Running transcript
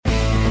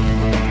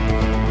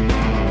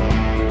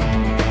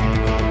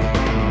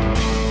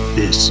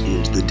This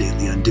is the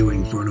Daily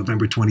Undoing for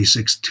November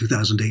 26,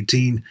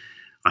 2018.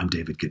 I'm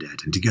David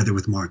Cadet, and together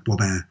with Mark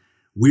Bobin,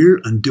 we're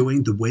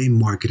undoing the way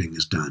marketing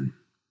is done.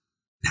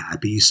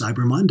 Happy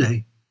Cyber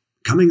Monday.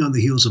 Coming on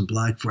the heels of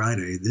Black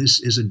Friday,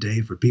 this is a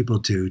day for people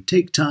to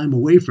take time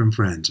away from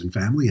friends and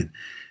family and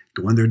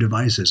go on their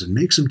devices and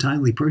make some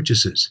timely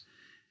purchases.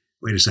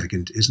 Wait a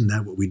second, isn't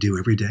that what we do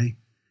every day?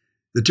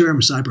 The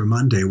term Cyber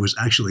Monday was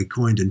actually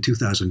coined in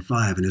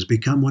 2005 and has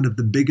become one of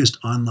the biggest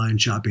online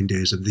shopping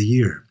days of the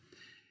year.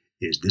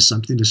 Is this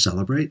something to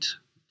celebrate?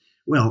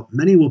 Well,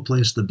 many will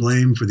place the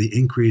blame for the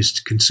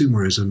increased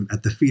consumerism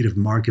at the feet of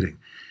marketing.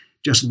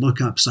 Just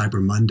look up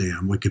Cyber Monday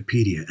on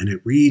Wikipedia, and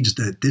it reads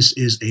that this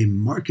is a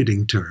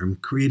marketing term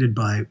created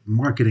by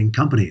marketing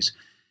companies.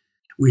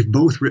 We've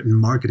both written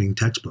marketing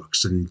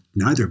textbooks, and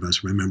neither of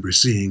us remember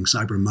seeing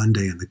Cyber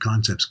Monday in the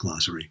concepts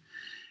glossary.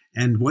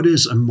 And what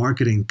is a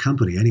marketing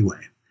company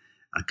anyway?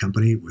 A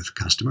company with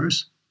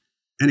customers?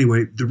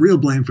 Anyway, the real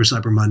blame for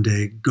Cyber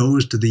Monday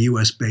goes to the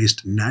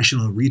US-based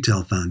National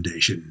Retail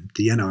Foundation,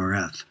 the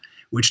NRF,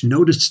 which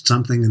noticed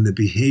something in the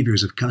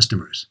behaviors of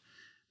customers.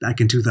 Back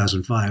in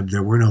 2005,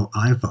 there were no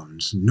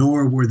iPhones,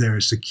 nor were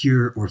there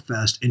secure or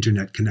fast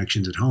internet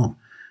connections at home.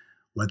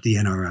 What the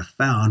NRF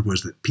found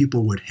was that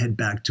people would head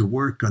back to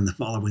work on the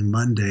following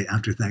Monday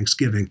after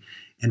Thanksgiving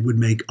and would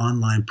make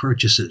online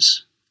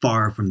purchases,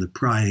 far from the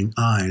prying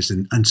eyes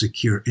and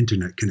unsecure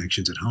internet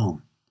connections at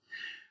home.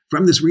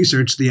 From this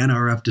research, the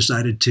NRF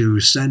decided to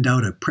send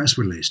out a press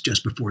release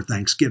just before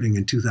Thanksgiving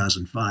in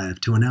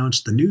 2005 to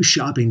announce the new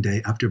shopping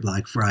day after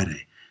Black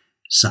Friday,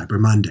 Cyber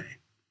Monday.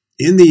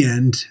 In the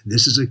end,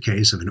 this is a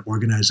case of an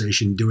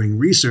organization doing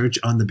research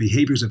on the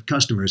behaviors of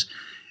customers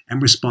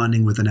and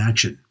responding with an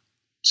action.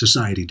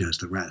 Society does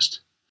the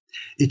rest.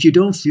 If you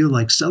don't feel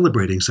like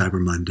celebrating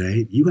Cyber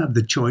Monday, you have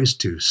the choice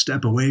to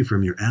step away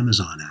from your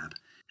Amazon app.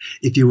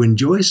 If you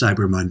enjoy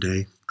Cyber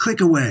Monday,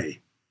 click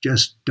away.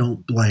 Just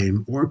don't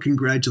blame or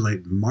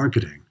congratulate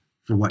marketing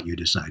for what you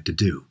decide to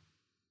do.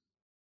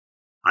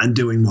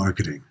 Undoing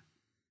marketing.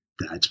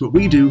 That's what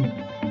we do,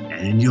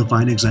 and you'll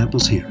find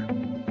examples here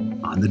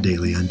on the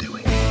Daily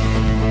Undoing.